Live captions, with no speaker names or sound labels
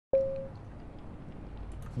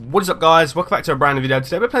What is up, guys? Welcome back to a brand new video.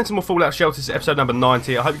 Today we're playing some more Fallout Shelter, episode number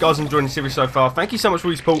 90. I hope you guys are enjoying the series so far. Thank you so much for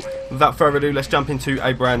your support. Without further ado, let's jump into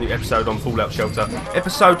a brand new episode on Fallout Shelter.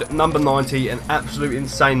 Episode number 90, an absolute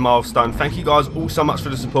insane milestone. Thank you guys all so much for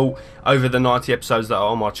the support over the 90 episodes that are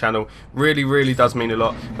on my channel. Really does mean a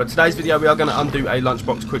lot. But today's video, we are going to undo a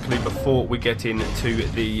lunchbox quickly before we get into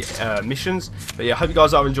the missions. But yeah, I hope you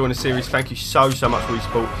guys are enjoying the series. Thank you so much for your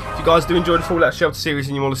support. If you guys do enjoy the Fallout Shelter series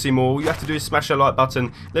and you want to see more, all you have to do is smash that like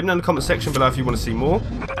button. Let me know in the comment section below if you want to see more.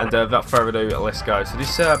 And without further ado, let's go. So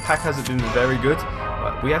this pack hasn't been very good.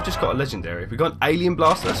 We have just got a legendary. We got an alien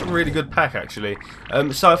blaster. That's a really good pack, actually.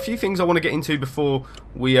 So a few things I want to get into before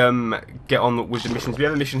we get on with the missions. We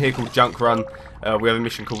have a mission here called Junk Run. We have a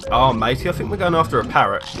mission called Matey. I think we're going after a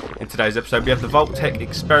parrot in today's episode. We have the Vault Tech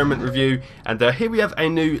Experiment Review. And here we have a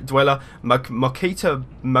new dweller, Mokita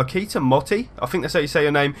Motti. I think that's how you say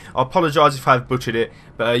your name. I apologise if I have butchered it.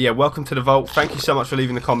 But yeah, welcome to the Vault. Thank you so much for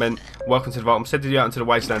leaving the comment. Welcome to the Vault. I'm sending you out into the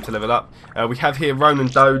Wasteland to level up. We have here Ronan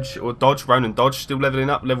Dodge, still leveling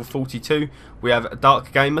up, level 42. We have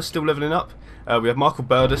Dark Gamer still leveling up. We have Michael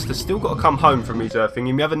Burdus, that's still got to come home from his thing.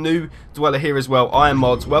 And we have a new dweller here as well, Iron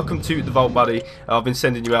Mods. Welcome to the Vault, buddy. I've been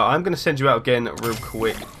sending you out. I'm going to send you out again real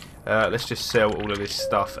quick. Let's just sell all of this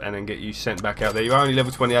stuff and then get you sent back out there. You're only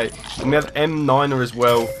level 28. And we have M9er as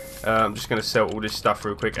well. I'm just going to sell all this stuff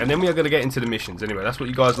real quick. And then we are going to get into the missions. Anyway, that's what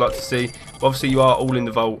you guys like to see. Obviously, you are all in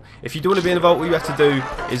the Vault. If you do want to be in the Vault, all you have to do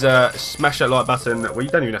is smash that like button. Well, you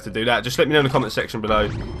don't even have to do that. Just let me know in the comment section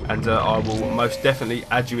below. And I will most definitely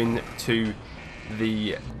add you into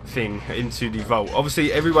the thing, into the Vault.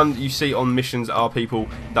 Obviously, everyone you see on missions are people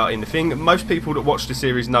that are in the thing. Most people that watch the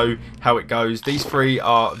series know how it goes. These three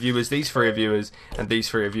are viewers, these three are viewers, and these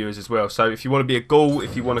three are viewers as well. So if you want to be a ghoul,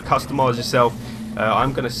 if you want to customise yourself,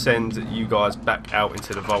 I'm going to send you guys back out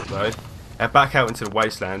into the Vault though. Back out into the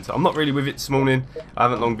Wasteland. I'm not really with it this morning. I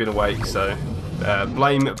haven't long been awake, so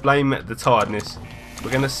blame the tiredness. We're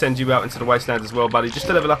going to send you out into the Wasteland as well, buddy, just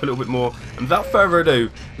to level up a little bit more. And without further ado,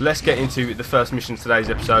 let's get into the first mission of today's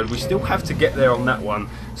episode. We still have to get there on that one.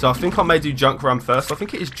 So I think I may do Junk Run first. I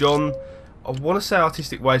think it is John. I want to say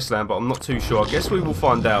Artistic Wasteland, but I'm not too sure. I guess we will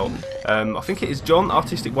find out. I think it is John,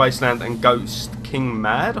 Artistic Wasteland, and Ghost King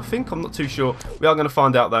Mad, I think. I'm not too sure. We are going to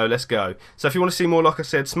find out, though. Let's go. So if you want to see more, like I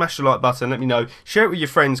said, smash the like button. Let me know. Share it with your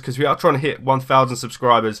friends, because we are trying to hit 1,000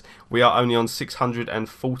 subscribers. We are only on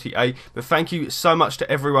 648. But thank you so much to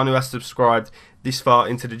everyone who has subscribed this far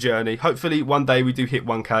into the journey. Hopefully, one day we do hit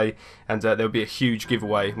 1K, and there'll be a huge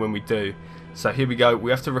giveaway when we do. So here we go.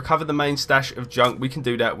 We have to recover the main stash of junk. We can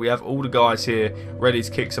do that. We have all the guys here ready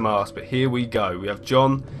to kick some ass. But here we go. We have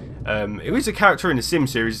John. It is a character in the Sim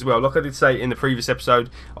series as well. Like I did say in the previous episode,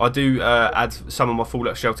 I do add some of my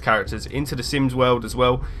Fallout Shelter characters into the Sims world as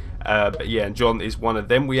well. But yeah, John is one of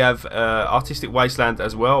them. We have Artistic Wasteland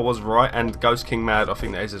as well, I was right, and Ghost King Mad, I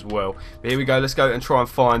think that is as well. But here we go, let's go and try and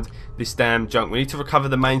find this damn junk. We need to recover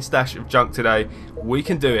the main stash of junk today. We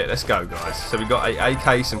can do it, let's go guys. So we got a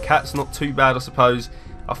AK, some cats, not too bad I suppose.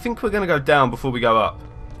 I think we're going to go down before we go up.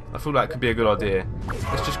 I feel like it could be a good idea.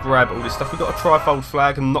 Let's just grab all this stuff. We've got a trifold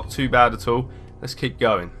flag and not too bad at all. Let's keep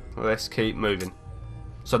going, let's keep moving.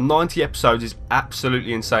 So 90 episodes is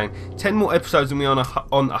absolutely insane. 10 more episodes and we're on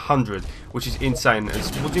 100, which is insane.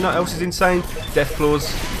 What do you know else is insane? Death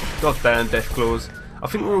Claws. God damn Death Claws. I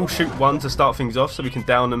think we'll all shoot one to start things off so we can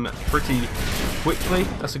down them pretty quickly.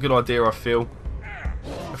 That's a good idea, I feel.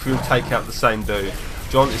 If we all take out the same dude.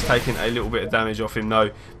 John is taking a little bit of damage off him,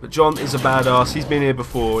 though. But John is a badass. He's been here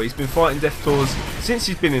before. He's been fighting Death Claws since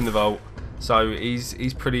he's been in the Vault. So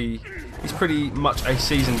he's pretty much a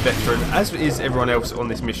seasoned veteran, as is everyone else on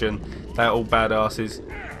this mission. They are all badasses.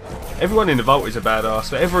 Everyone in the Vault is a badass,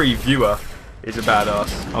 so every viewer is a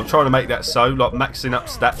badass. I'm trying to make that so, like maxing up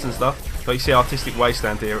stats and stuff. But you see Artistic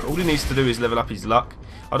Wasteland here. All he needs to do is level up his luck.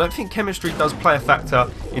 I don't think chemistry does play a factor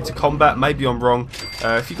into combat. Maybe I'm wrong.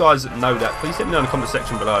 If you guys know that, please let me know in the comment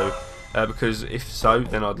section below. Because if so,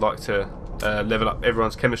 then I'd like to level up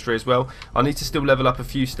everyone's chemistry as well. I need to still level up a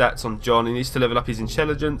few stats on John. He needs to level up his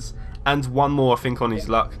intelligence and one more, I think, on his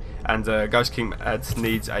luck. And Ghost King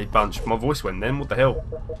needs a bunch. My voice went then, what the hell?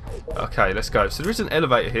 Okay, let's go. So there is an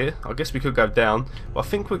elevator here. I guess we could go down, but I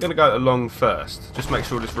think we're going to go along first. Just make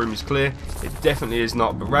sure this room is clear. It definitely is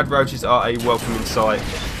not, but rad roaches are a welcoming sight,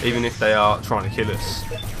 even if they are trying to kill us.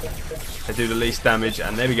 They do the least damage,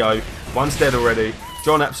 and there we go. One's dead already.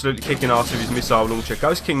 John absolutely kicking ass with his missile launcher.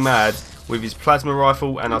 Ghost King Mad with his plasma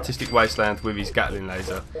rifle, and Artistic Wasteland with his Gatling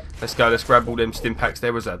laser. Let's go, let's grab all them stim packs.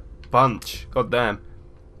 There was a bunch. God damn.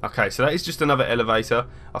 Okay, so that is just another elevator.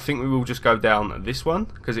 I think we will just go down this one,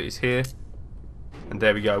 because it is here. And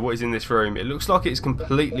there we go. What is in this room? It looks like it's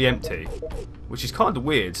completely empty, which is kind of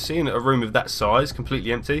weird. Seeing a room of that size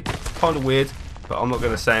completely empty, kind of weird, but I'm not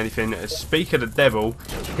going to say anything. Speak of the devil,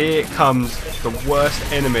 here comes the worst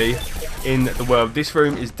enemy in the world. This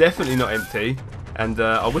room is definitely not empty, and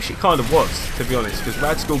I wish it kind of was, to be honest, because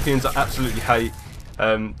rad scorpions I absolutely hate.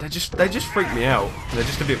 They just freak me out. They're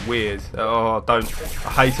just a bit weird. Oh, I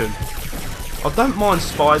hate them. I don't mind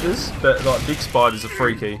spiders, but like big spiders are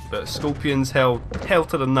freaky. But scorpions, hell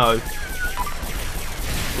to the no.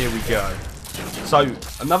 Here we go. So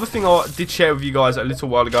another thing I did share with you guys a little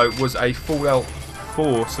while ago was a Fallout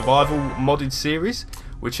 4 survival modded series,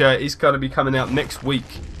 which is going to be coming out next week.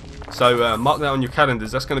 So mark that on your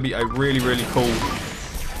calendars. That's going to be a really cool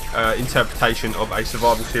interpretation of a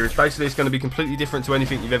survival series. Basically, it's going to be completely different to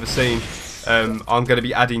anything you've ever seen. I'm going to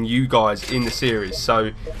be adding you guys in the series.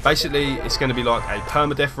 So basically, it's going to be like a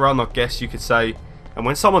permadeath run, I guess you could say. And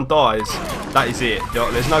when someone dies, that is it.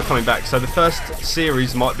 There's no coming back. So the first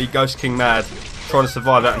series might be Ghost King Mad trying to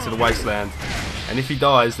survive out into the wasteland. And if he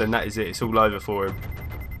dies, then that is it. It's all over for him.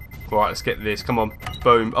 Right, let's get this. Come on.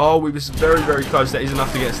 Boom. Oh, we was very close. That is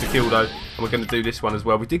enough to get us the kill, though. And we're going to do this one as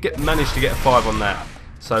well. We did manage to get a 5 on that.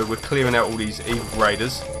 So we're clearing out all these evil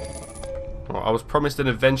raiders. Right, I was promised an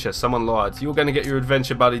adventure. Someone lied. You're going to get your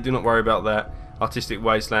adventure, buddy. Do not worry about that. Artistic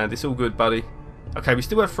Wasteland. It's all good, buddy. Okay, we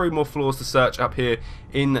still have 3 more floors to search up here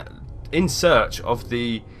in search of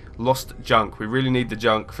the lost junk. We really need the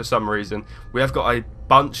junk for some reason. We have got a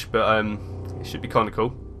bunch, but it should be kind of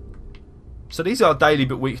cool. So these are daily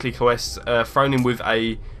but weekly quests thrown in with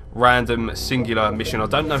a random singular mission. I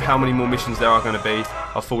don't know how many more missions there are going to be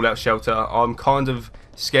of Fallout Shelter. I'm kind of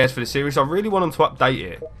scared for the series. I really want them to update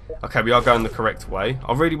it. Okay, we are going the correct way.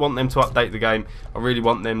 I really want them to update the game. I really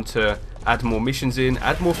want them to add more missions in,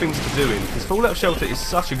 add more things to do in, because Fallout Shelter is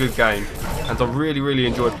such a good game, and I really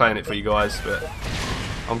enjoyed playing it for you guys, but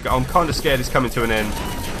I'm kind of scared it's coming to an end.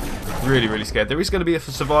 Really scared. There is going to be a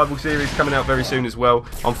survival series coming out very soon as well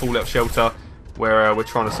on Fallout Shelter, where we're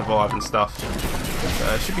trying to survive and stuff.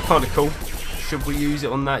 Should be kind of cool. Should we use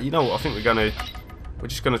it on that? You know what, I think we're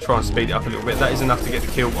just going to try and speed it up a little bit. That is enough to get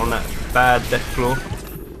the kill on that bad Deathclaw.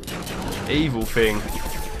 Evil thing.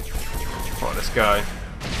 Right, let's go.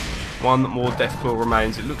 1 more Deathclaw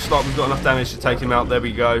remains. It looks like we've got enough damage to take him out. There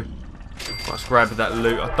we go. Let's grab that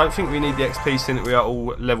loot. I don't think we need the XP since we are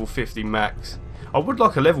all level 50 max. I would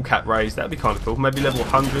like a level cap raise. That'd be kind of cool. Maybe level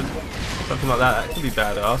 100. Something like that. That could be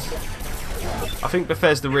badass. I think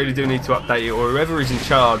Bethesda really do need to update it, or whoever is in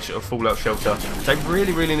charge of Fallout Shelter. They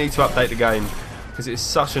really need to update the game, because it's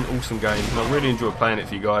such an awesome game, and I really enjoy playing it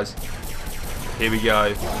for you guys. Here we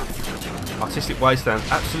go. Artistic Wasteland,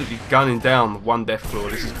 absolutely gunning down 1 Deathclaw.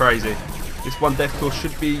 This is crazy. This 1 Deathclaw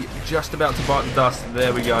should be just about to bite the dust.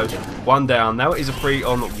 There we go. 1 down. Now it is a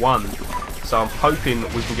 3-on-1. So I'm hoping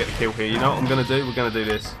we can get the kill here. You know what I'm going to do? We're going to do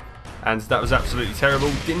this. And that was absolutely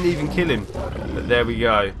terrible. Didn't even kill him. But there we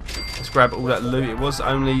go. Let's grab all that loot. It was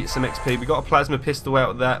only some XP. We got a plasma pistol out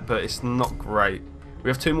of that, but it's not great. We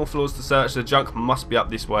have 2 more floors to search. The junk must be up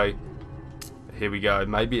this way. Here we go.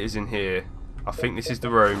 Maybe it is in here. I think this is the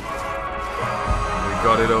room. We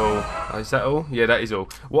got it all. Oh, is that all? Yeah, that is all.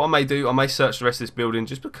 What I may do, I may search the rest of this building,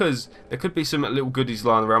 just because there could be some little goodies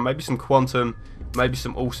lying around. Maybe some quantum, maybe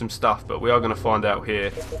some awesome stuff, but we are going to find out here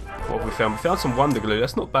what have we found. We found some wonder glue.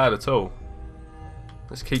 That's not bad at all.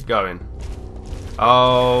 Let's keep going.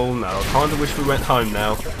 Oh no, I kind of wish we went home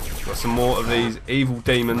now. Got some more of these evil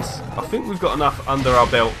demons. I think we've got enough under our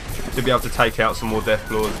belt to be able to take out some more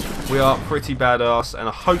Deathclaws. We are pretty badass, and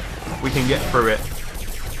I hope we can get through it.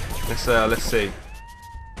 Let's see.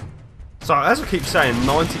 So as I keep saying,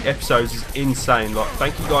 90 episodes is insane. Like,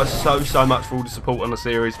 thank you guys so much for all the support on the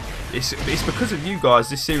series. It's because of you guys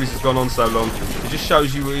this series has gone on so long. It just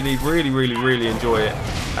shows you really enjoy it,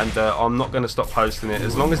 and I'm not going to stop posting it.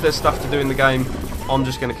 As long as there's stuff to do in the game, I'm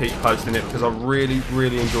just going to keep posting it, because I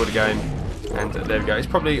really enjoy the game. And there we go. It's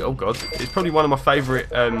probably, oh god, it's probably one of my favourite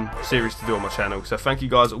series to do on my channel. So thank you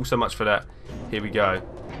guys all so much for that. Here we go.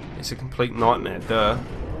 It's a complete nightmare. Duh.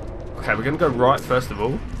 Okay, we're going to go right first of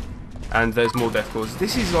all. And there's more Deathclaws.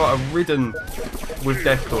 This is like a ridden with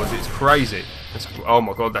Deathclaws. It's crazy. Oh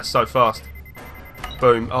my god, that's so fast.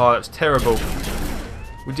 Boom. Oh, that's terrible.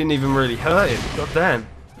 We didn't even really hurt him. God damn.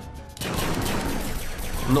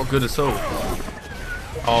 Not good at all.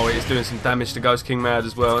 Oh, it is doing some damage to Ghost King Mad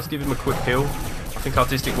as well. Let's give him a quick kill. I think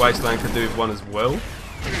Artistic Wasteland could do with one as well.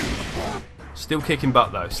 Still kicking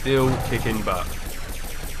butt though. Still kicking butt.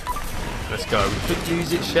 Let's go. We could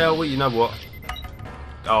use it, shall we? You know what?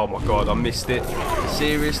 Oh my god, I missed it.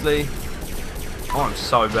 Seriously? Oh, I'm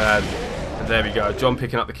so bad. And there we go. John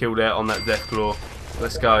picking up the kill there on that Deathclaw.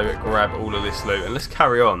 Let's go grab all of this loot and let's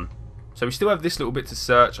carry on. So we still have this little bit to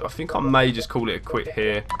search. I think I may just call it a quit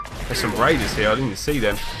here. There's some raiders here. I didn't even see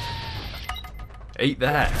them. Eat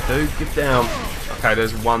that, dude. Get down. Okay,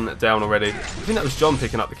 there's one down already. I think that was John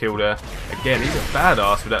picking up the kill there. Again, he's a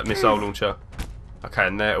badass with that missile launcher. Okay,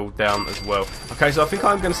 and they're all down as well. Okay, so I think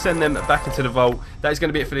I'm going to send them back into the vault. That is going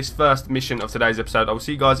to be it for this first mission of today's episode. I will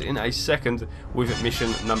see you guys in a second with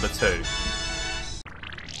mission number 2.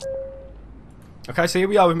 Okay, so here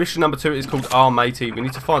we are with mission number 2. It's called Our Matey. We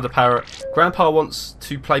need to find a parrot. Grandpa wants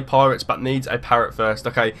to play pirates but needs a parrot first.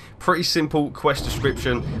 Okay, pretty simple quest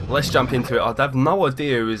description. Let's jump into it. I have no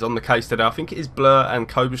idea who is on the case today. I think it is Blur and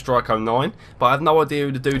Cobra Strike 09, but I have no idea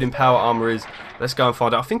who the dude in power armor is. Let's go and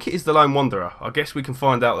find out. I think it is the Lone Wanderer. I guess we can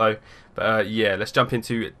find out though. But yeah, let's jump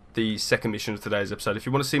into the second mission of today's episode. If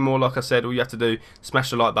you want to see more, like I said, all you have to do, smash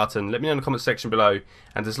the like button. Let me know in the comment section below.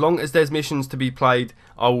 And as long as there's missions to be played,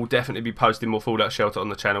 I will definitely be posting more Fallout Shelter on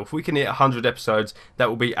the channel. If we can hit 100 episodes, that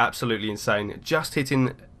will be absolutely insane. Just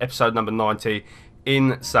hitting episode number 90,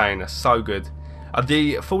 insane. That's so good.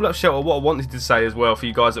 The Fallout Shelter, what I wanted to say as well for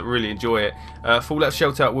you guys that really enjoy it, Fallout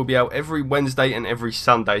Shelter will be out every Wednesday and every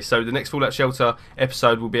Sunday. So the next Fallout Shelter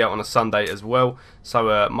episode will be out on a Sunday as well.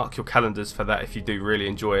 So mark your calendars for that if you do really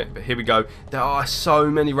enjoy it. But here we go. There are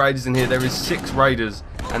so many raiders in here. There is 6 raiders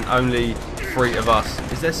and only 3 of us.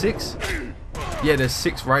 Is there 6? Yeah, there's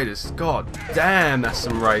 6 raiders. God damn, that's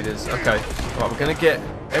some raiders. Okay, right, we're going to get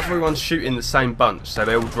everyone shooting the same bunch so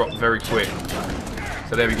they all drop very quick.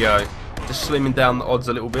 So there we go. Just slimming down the odds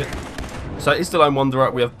a little bit. So it's the Lone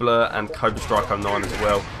Wanderer. We have Blur and Cobra Strike 09 as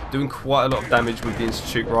well, doing quite a lot of damage with the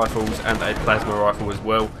Institute rifles and a plasma rifle as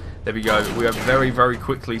well. There we go. We have very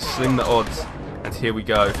quickly slimmed the odds, and here we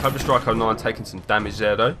go. Cobra Strike 09 taking some damage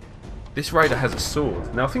there though. This raider has a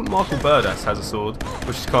sword. Now I think Michael Burdas has a sword,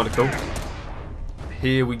 which is kind of cool.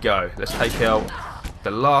 Here we go. Let's take out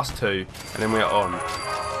the last 2, and then we're on.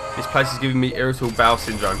 This place is giving me irritable bowel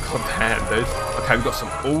syndrome. God damn, dude. Okay, we've got some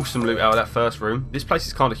awesome loot out of that first room. This place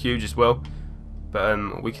is kind of huge as well.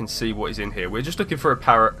 But we can see what is in here. We're just looking for a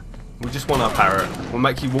parrot. We just want our parrot. We'll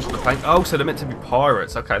make you walk the plank. Oh, so they're meant to be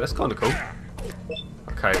pirates. Okay, that's kind of cool.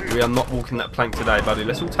 Okay, we are not walking that plank today, buddy.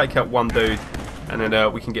 Let's all take out one dude. And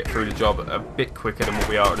then we can get through the job a bit quicker than what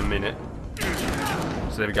we are in a minute.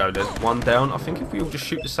 So there we go. There's one down. I think if we all just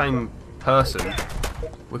shoot the same person,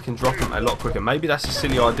 we can drop them a lot quicker. Maybe that's a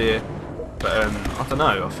silly idea, but I don't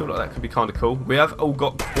know. I feel like that could be kind of cool. We have all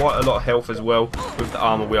got quite a lot of health as well with the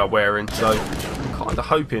armour we are wearing, so I'm kind of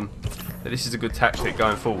hoping that this is a good tactic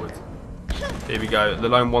going forward. Here we go. The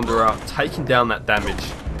Lone Wanderer taking down that damage,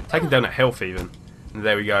 taking down that health even. And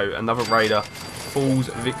there we go. Another raider falls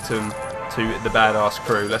victim to the badass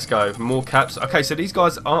crew. Let's go. More caps. Okay, so these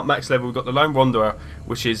guys aren't max level. We've got the Lone Wanderer,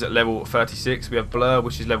 which is at level 36. We have Blur,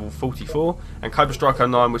 which is level 44. And Cobra Strike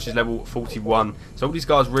 09, which is level 41. So all these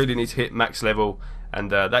guys really need to hit max level. And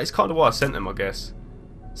that is kind of why I sent them, I guess.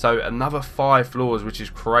 So another 5 floors, which is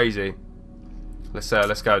crazy.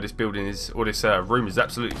 Let's go. This building is, or this room is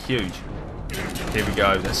absolutely huge. Here we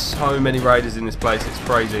go. There's so many raiders in this place. It's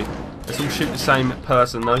crazy. Let's all shoot the same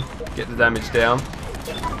person, though. Get the damage down.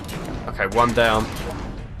 Okay, one down.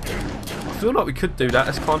 I feel like we could do that.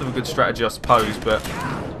 That's kind of a good strategy, I suppose, but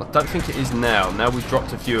I don't think it is now. Now we've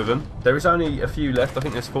dropped a few of them. There is only a few left. I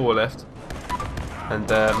think there's 4 left. And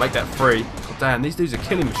make that 3. God damn, these dudes are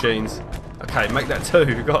killing machines. Okay, make that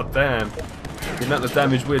 2. God damn. The amount of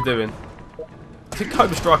damage we're doing. I think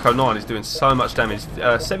Cobra Strike 09 is doing so much damage.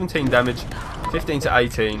 17 damage, 15 to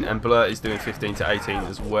 18, and Blur is doing 15 to 18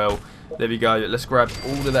 as well. There we go. Let's grab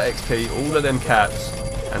all of that XP, all of them caps,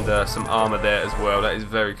 and some armor there as well. That is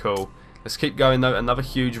very cool. Let's keep going though. Another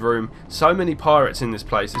huge room. So many pirates in this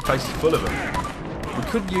place. This place is full of them. We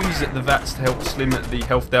could use the VATS to help slim the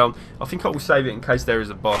health down. I think I will save it in case there is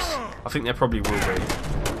a boss. I think there probably will be.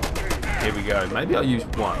 Here we go. Maybe I'll use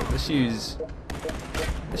 1. Let's use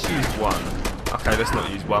 1. Okay, let's not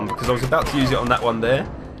use 1 because I was about to use it on that one there,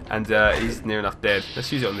 and he's near enough dead.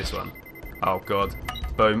 Let's use it on this one. Oh god.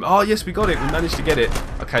 Boom. Oh yes, we got it. We managed to get it.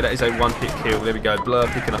 Okay, that is a 1-hit kill. There we go. Blur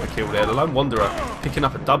picking up a kill there. The Lone Wanderer picking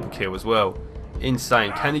up a double kill as well.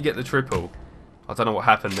 Insane. Can he get the triple? I don't know what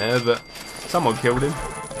happened there, but someone killed him.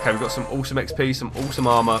 Okay, we've got some awesome XP, some awesome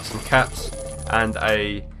armor, some caps, and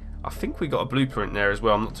I think we got a blueprint there as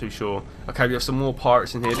well. I'm not too sure. Okay, we have some more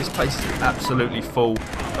pirates in here. This place is absolutely full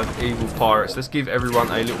of evil pirates. Let's give everyone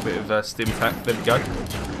a little bit of stim pack. There we go.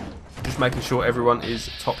 Just making sure everyone is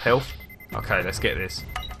top health. Okay, let's get this.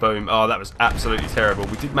 Boom. Oh, that was absolutely terrible.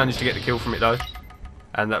 We did manage to get the kill from it though.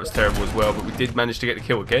 And that was terrible as well, but we did manage to get the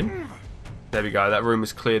kill again. There we go. That room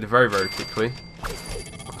was cleared very quickly.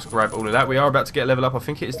 Let's grab all of that. We are about to get a level up. I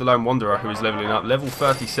think it is the Lone Wanderer who is leveling up. Level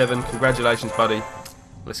 37. Congratulations, buddy.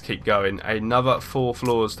 Let's keep going. Another 4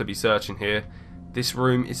 floors to be searching here. This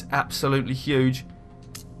room is absolutely huge.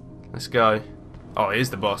 Let's go. Oh,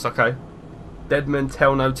 here's the boss. Okay. Dead men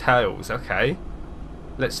tell no tales. Okay.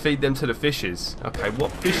 Let's feed them to the fishes. Okay,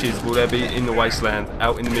 what fishes will there be in the wasteland,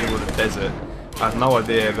 out in the middle of the desert? I have no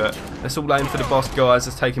idea, but let's all aim for the boss, guys.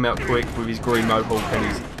 Let's take him out quick with his green mohawk and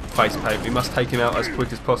his face paint. We must take him out as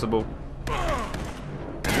quick as possible.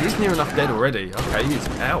 And he is near enough dead already. Okay, he is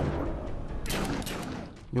out.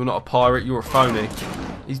 You're not a pirate, you're a phony.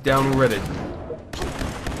 He's down already.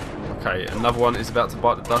 Okay, another one is about to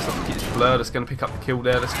bite the dust. I think it's Blur that's going to pick up the kill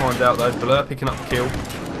there. Let's find out though. Blur picking up the kill.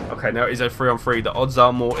 Okay, now it is a 3-on-3. The odds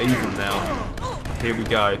are more even now. Here we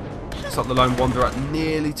go. Looks like the Lone Wanderer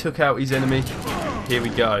nearly took out his enemy. Here we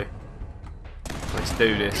go. Let's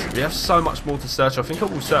do this. We have so much more to search. I think I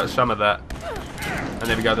will search some of that. And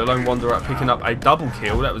there we go. The Lone Wanderer picking up a double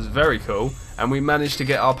kill. That was very cool. And we managed to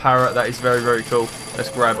get our parrot. That is very, very cool.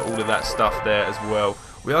 Let's grab all of that stuff there as well.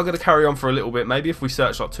 We are going to carry on for a little bit. Maybe if we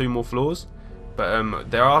search like 2 more floors.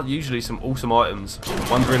 But there are usually some awesome items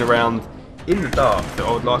wandering around in the dark that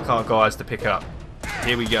I would like our guys to pick up.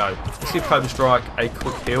 Here we go. Let's give Cobra Strike a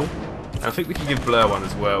quick heal. And I think we can give Blur one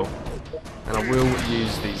as well. And I will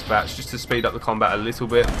use these bats just to speed up the combat a little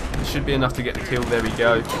bit. It should be enough to get the kill. There we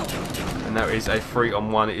go. And that is a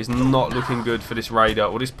 3-on-1. It is not looking good for this raider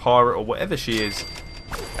or this pirate or whatever she is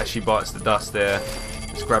as she bites the dust there.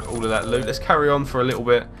 Let's grab all of that loot. Let's carry on for a little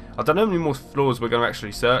bit. I don't know how many more floors we're going to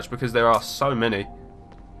actually search because there are so many.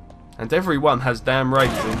 And every one has damn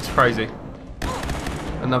raiders in. It's crazy.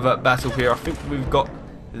 Another battle here. I think we've got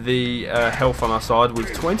the health on our side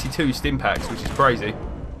with 22 stim packs, which is crazy.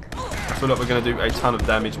 I feel like we're going to do a ton of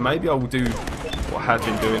damage. Maybe I will do what I have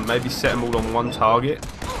been doing. Maybe set them all on one target.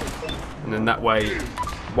 And then that way,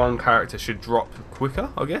 one character should drop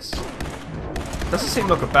quicker, I guess. Doesn't seem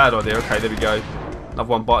like a bad idea. Okay, there we go. Another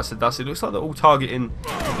one bites the dust. It looks like they're all targeting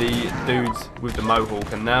the dudes with the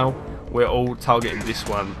mohawk. And now we're all targeting this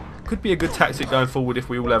one. Could be a good tactic going forward if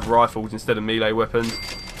we all have rifles instead of melee weapons.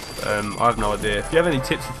 I have no idea. If you have any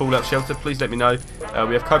tips for Fallout Shelter, please let me know.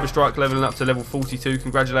 We have Cobra Strike leveling up to level 42.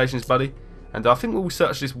 Congratulations, buddy. And I think we'll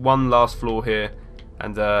search this one last floor here.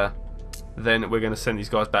 And then we're going to send these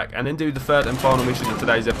guys back. And then do the 3rd and final mission of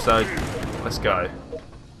today's episode. Let's go.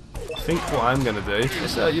 I think what I'm going to do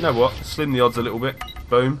is, you know what, slim the odds a little bit.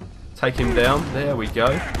 Boom. Take him down. There we go.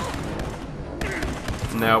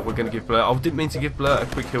 Now we're going to give Blur... I didn't mean to give Blur a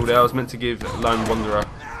quick heal there. I was meant to give Lone Wanderer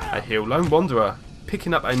a heal. Lone Wanderer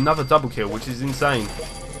picking up another double kill, which is insane.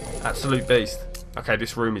 Absolute beast. Okay,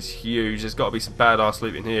 this room is huge. There's got to be some badass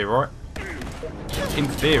loot in here, right? In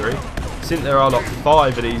theory. Since there are like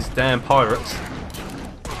 5 of these damn pirates.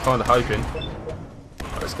 Kind of hoping.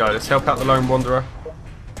 Right, let's go. Let's help out the Lone Wanderer.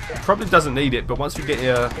 Probably doesn't need it, but once we get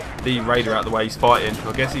the raider out of the way he's fighting,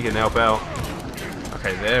 I guess he can help out.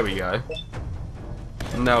 Okay, there we go.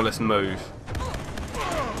 Now let's move.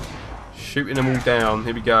 Shooting them all down.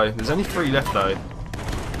 Here we go. There's only 3 left though.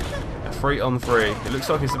 A 3-on-3. It looks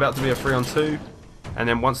like it's about to be a 3-on-2. And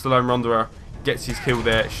then once the Lone Wanderer gets his kill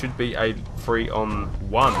there, it should be a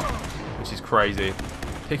 3-on-1. Which is crazy.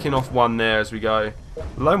 Picking off one there as we go.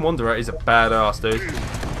 Lone Wanderer is a badass, dude.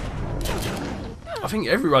 I think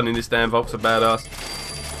everyone in this damn vault's a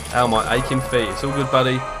badass. Ow, my aching feet. It's all good,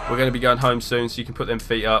 buddy. We're going to be going home soon, so you can put them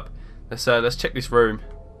feet up. Let's check this room.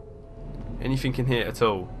 Anything in here at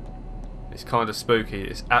all? It's kind of spooky.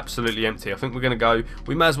 It's absolutely empty. I think we're going to go.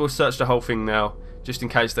 We may as well search the whole thing now, just in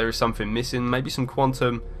case there is something missing. Maybe some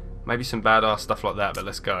quantum, maybe some badass stuff like that. But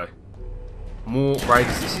let's go. More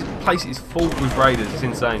raiders. This place is full with raiders. It's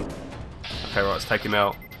insane. Okay, right. Let's take him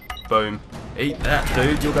out. Boom. Eat that,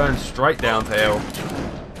 dude. You're going straight down to hell.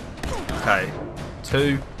 Okay.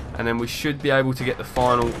 2. And then we should be able to get the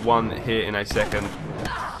final one here in a second.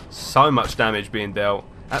 So much damage being dealt.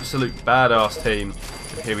 Absolute badass team.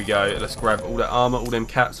 Here we go. Let's grab all that armor, all them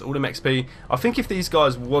caps, all them XP. I think if these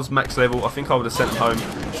guys was max level, I think I would have sent them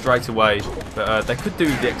home straight away. But they could do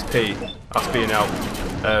with the XP, us being out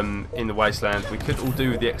in the wasteland. We could all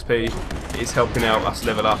do with the XP. It is helping out us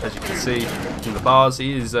level up, as you can see from the bars.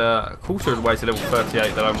 He is a quarter of the way to level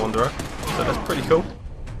 38, the Lone Wanderer. So that's pretty cool.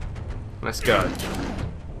 Let's go.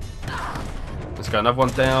 Let's go, another one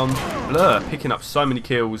down. Blur picking up so many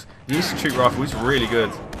kills. The Institute rifle is really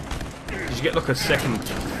good. You get like a second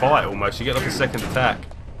fight almost. You get like a second attack,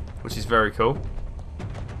 which is very cool.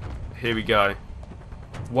 Here we go.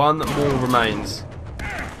 1 more remains.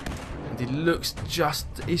 And he looks just...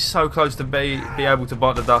 he's so close to be able to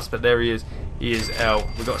bite the dust, but there he is. He is out.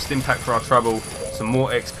 We've got a stim pack for our trouble. Some more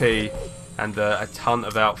XP. and a ton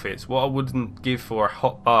of outfits. What I wouldn't give for a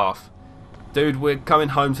hot bath. Dude, we're coming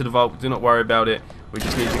home to the vault. Do not worry about it. We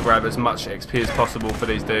just need to grab as much XP as possible for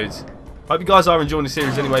these dudes. Hope you guys are enjoying the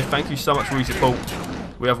series anyway. Thank you so much for your support.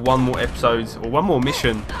 We have one more episode, or one more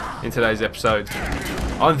mission in today's episode.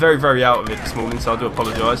 I'm very, very out of it this morning, so I do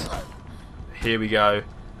apologise. Here we go.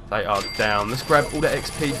 They are down. Let's grab all that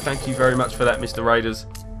XP. Thank you very much for that, Mr. Raiders.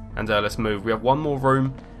 And let's move. We have one more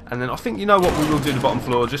room. And then I think, you know what, we will do the bottom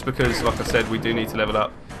floor, just because, like I said, we do need to level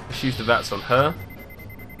up. Let's use the VATS on her.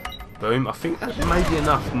 Boom. I think that may be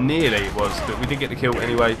enough. Nearly it was, but we did get the kill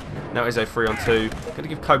anyway. Now it is a 3-on-2. Going to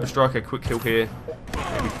give Cobra Strike a quick kill here.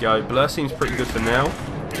 There we go. Blur seems pretty good for now.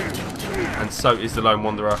 And so is the Lone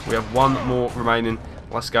Wanderer. We have one more remaining.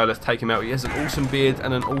 Let's go, let's take him out. He has an awesome beard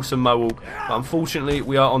and an awesome mohawk. But unfortunately,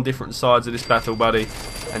 we are on different sides of this battle, buddy.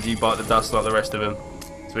 And you bite the dust like the rest of them.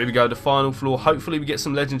 So here we go, the final floor. Hopefully we get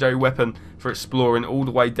some legendary weapon for exploring all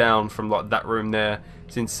the way down from like that room there.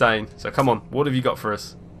 It's insane. So come on, what have you got for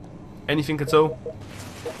us? Anything at all?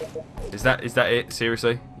 Is that it?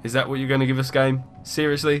 Seriously? Is that what you're going to give us, game?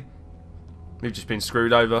 Seriously? We've just been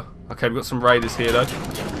screwed over. Okay, we've got some raiders here though.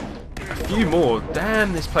 A few more.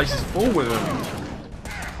 Damn, this place is full with them.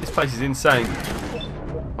 This place is insane.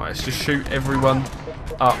 Right, let's just shoot everyone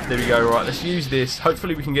up. There we go. Right, let's use this.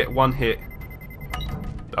 Hopefully we can get one hit.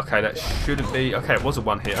 Okay, that shouldn't be... Okay, it was a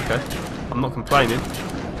one hit. Okay, I'm not complaining.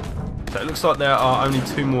 So it looks like there are only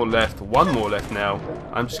two more left. One more left now.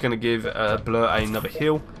 I'm just going to give Blur another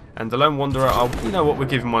heal. And the Lone Wanderer, you know what, we're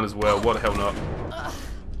giving one as well. What the hell not?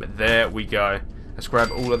 But there we go. Let's grab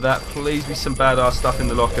all of that. Please be some badass stuff in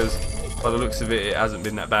the lockers. By the looks of it, it hasn't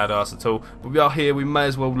been that badass at all. But we are here. We may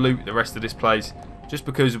as well loot the rest of this place. Just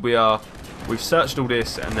because we've searched all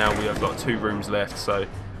this and now we have got 2 rooms left. So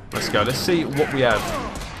let's go. Let's see what we have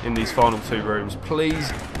in these final 2 rooms.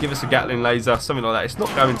 Please give us a Gatling laser, something like that. It's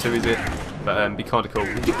not going to, is it? But be kind of cool.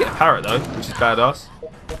 We did get a parrot though, which is badass.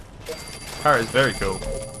 Parrot is very cool.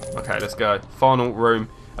 Okay, let's go. Final room.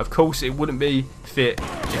 Of course, it wouldn't be fit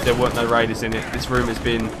if there weren't no raiders in it. This room has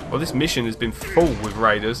been, well, this mission has been full with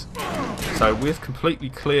raiders. So we've completely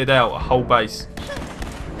cleared out a whole base.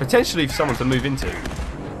 Potentially for someone to move into.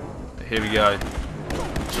 But here we go.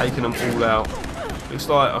 Taking them all out. Looks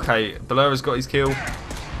like, okay, Blur has got his kill.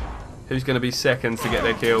 Who's going to be second to get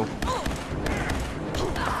their kill?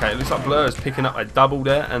 Okay, it looks like Blur is picking up a double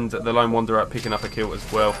there, and the Lone Wanderer picking up a kill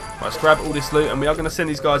as well. Right, let's grab all this loot, and we are going to send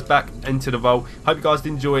these guys back into the vault. Hope you guys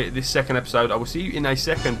did enjoy this second episode. I will see you in a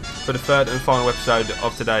second for the third and final episode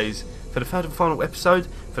of today's... For the third and final episode?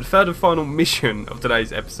 For the third and final mission of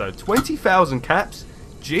today's episode. 20,000 caps?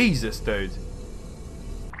 Jesus, dude.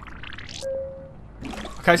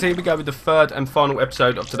 Okay, so here we go with the third and final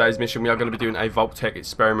episode of today's mission. We are going to be doing a Vault Tech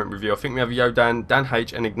experiment review. I think we have Yodan, Dan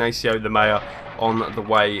H, and Ignacio the Mayor on the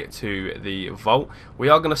way to the vault. We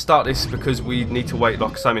are going to start this because we need to wait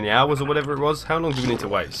like so many hours or whatever it was. How long do we need to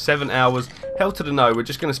wait? 7 hours? Hell to the no. We're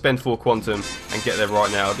just going to spend 4 quantum and get there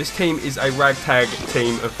right now. This team is a ragtag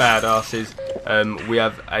team of badasses. We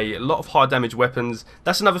have a lot of high damage weapons.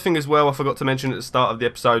 That's another thing as well I forgot to mention at the start of the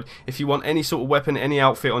episode. If you want any sort of weapon, any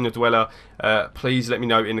outfit on your dweller, please let me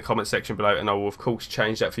know in the comment section below, and I will of course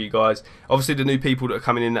change that for you guys. Obviously the new people that are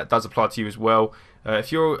coming in, that does apply to you as well.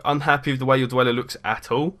 If you're unhappy with the way your dweller looks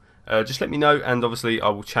at all, just let me know, and obviously I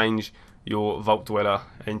will change your vault dweller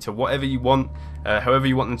into whatever you want, however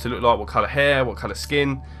you want them to look like, what colour hair, what colour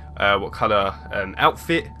skin, what colour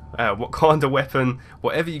outfit, what kind of weapon,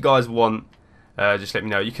 whatever you guys want. Just let me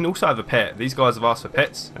know. You can also have a pet. These guys have asked for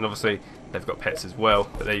pets, and obviously they've got pets as well,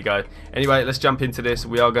 but there you go. Anyway, let's jump into this.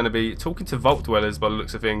 We are going to be talking to vault dwellers by the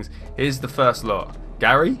looks of things. Here's the first lot.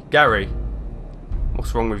 Gary? Gary?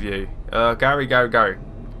 What's wrong with you? Gary.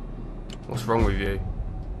 What's wrong with you?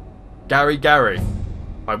 Gary.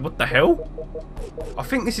 Like, what the hell? I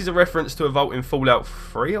think this is a reference to a vault in Fallout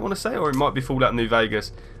 3, I want to say, or it might be Fallout New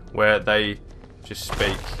Vegas, where they just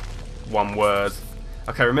speak one word.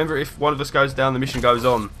 Okay, remember, if one of us goes down, the mission goes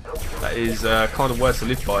on. That is kind of words to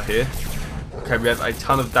live by here. Okay, we have a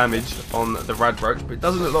ton of damage on the Radroach, but it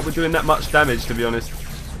doesn't look like we're doing that much damage, to be honest.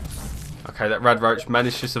 Okay, that Radroach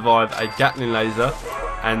managed to survive a Gatling laser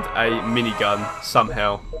and a minigun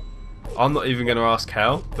somehow. I'm not even going to ask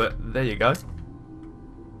how, but there you go.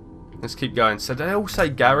 Let's keep going. So they all say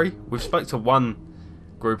Gary. We've spoke to one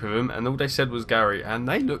group of them, and all they said was Gary, and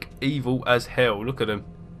they look evil as hell. Look at them.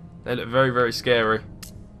 They look very, very scary.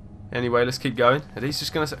 Anyway, let's keep going. Are these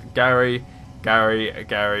just going to say Gary?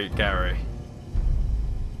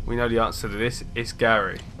 We know the answer to this. It's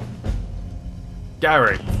Gary.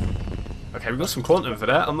 Gary. Okay, we've got some quantum for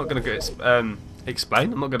that. I'm not going to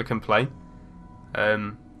explain. I'm not going to complain.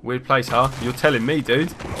 Weird place, huh? You're telling me,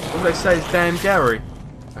 dude. All they say is damn Gary.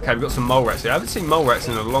 Okay, we've got some mole rats here. I haven't seen mole rats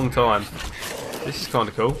in a long time. This is kind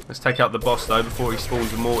of cool. Let's take out the boss, though, before he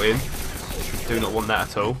spawns more in. Do not want that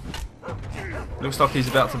at all. Looks like he's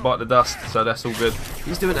about to bite the dust, so that's all good.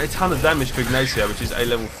 He's doing a ton of damage to Ignacio, which is a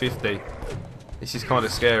level 50. This is kind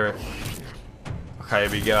of scary. Okay, here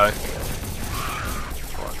we go.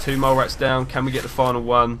 Right, 2 mole rats down. Can we get the final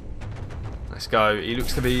one? Let's go. He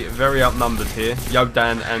looks to be very outnumbered here. Yo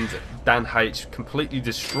Dan and Dan H completely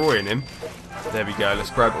destroying him. There we go.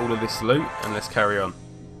 Let's grab all of this loot and let's carry on.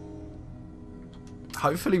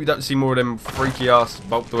 Hopefully we don't see more of them freaky ass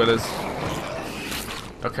bulk dwellers.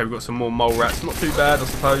 Okay, we've got some more mole rats. Not too bad, I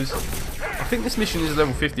suppose. I think this mission is a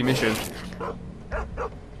level 50 mission.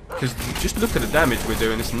 Because just look at the damage we're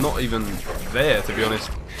doing. It's not even there, to be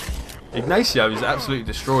honest. Ignacio is absolutely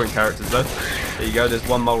destroying characters, though. There you go. There's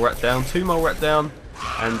 1 mole rat down, 2 mole rat down,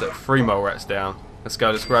 and 3 mole rats down. Let's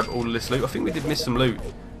go. Let's grab all of this loot. I think we did miss some loot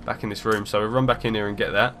back in this room, so we'll run back in here and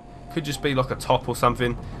get that. Could just be like a top or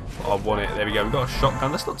something. But I want it. There we go. We've got a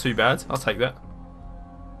shotgun. That's not too bad. I'll take that.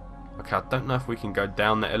 Okay, I don't know if we can go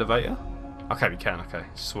down the elevator. Okay, we can. Okay,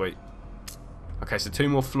 sweet. Okay, so 2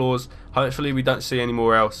 more floors. Hopefully we don't see any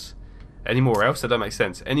more else. Any more else? That don't make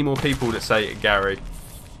sense. Any more people that say Gary.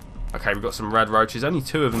 Okay, we've got some rad roaches. Only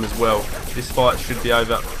 2 of them as well. This fight should be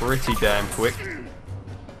over pretty damn quick.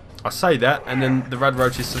 I say that, and then the rad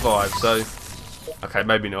roaches survive, so... Okay,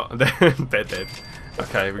 maybe not. They're dead.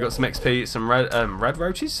 Okay, we've got some XP, some rad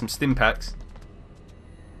roaches, some stim packs.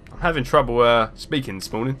 I'm having trouble speaking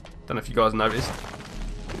this morning. Don't know if you guys noticed.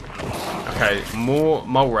 Okay, more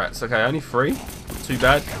mole rats. Okay, only 3. Not too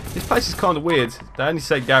bad. This place is kind of weird. They only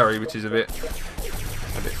say Gary, which is a bit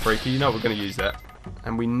freaky. You know we're going to use that.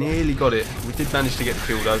 And we nearly got it. We did manage to get the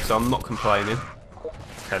kill though, so I'm not complaining.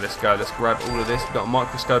 Okay, let's go. Let's grab all of this. We've got a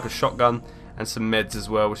microscope, a shotgun, and some meds as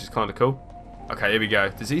well, which is kind of cool. Okay, here we go.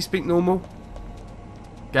 Does he speak normal?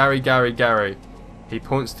 Gary, Gary, Gary. He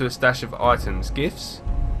points to a stash of items. Gifts?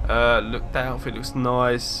 Look, that outfit looks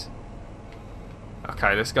nice.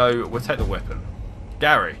 Okay, let's go. We'll take the weapon.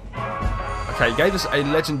 Gary. Okay, he gave us a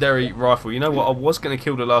legendary rifle. You know what? I was going to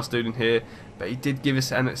kill the last dude in here, but he did give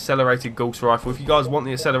us an accelerated Gauss rifle. If you guys want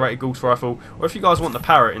the accelerated Gauss rifle, or if you guys want the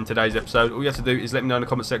parrot in today's episode, all you have to do is let me know in the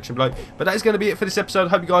comment section below. But that is going to be it for this episode.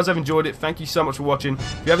 Hope you guys have enjoyed it. Thank you so much for watching.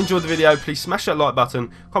 If you have enjoyed the video, please smash that like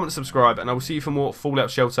button, comment and subscribe, and I will see you for more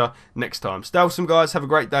Fallout Shelter next time. Stay awesome, guys. Have a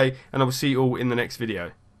great day, and I will see you all in the next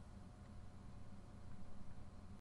video.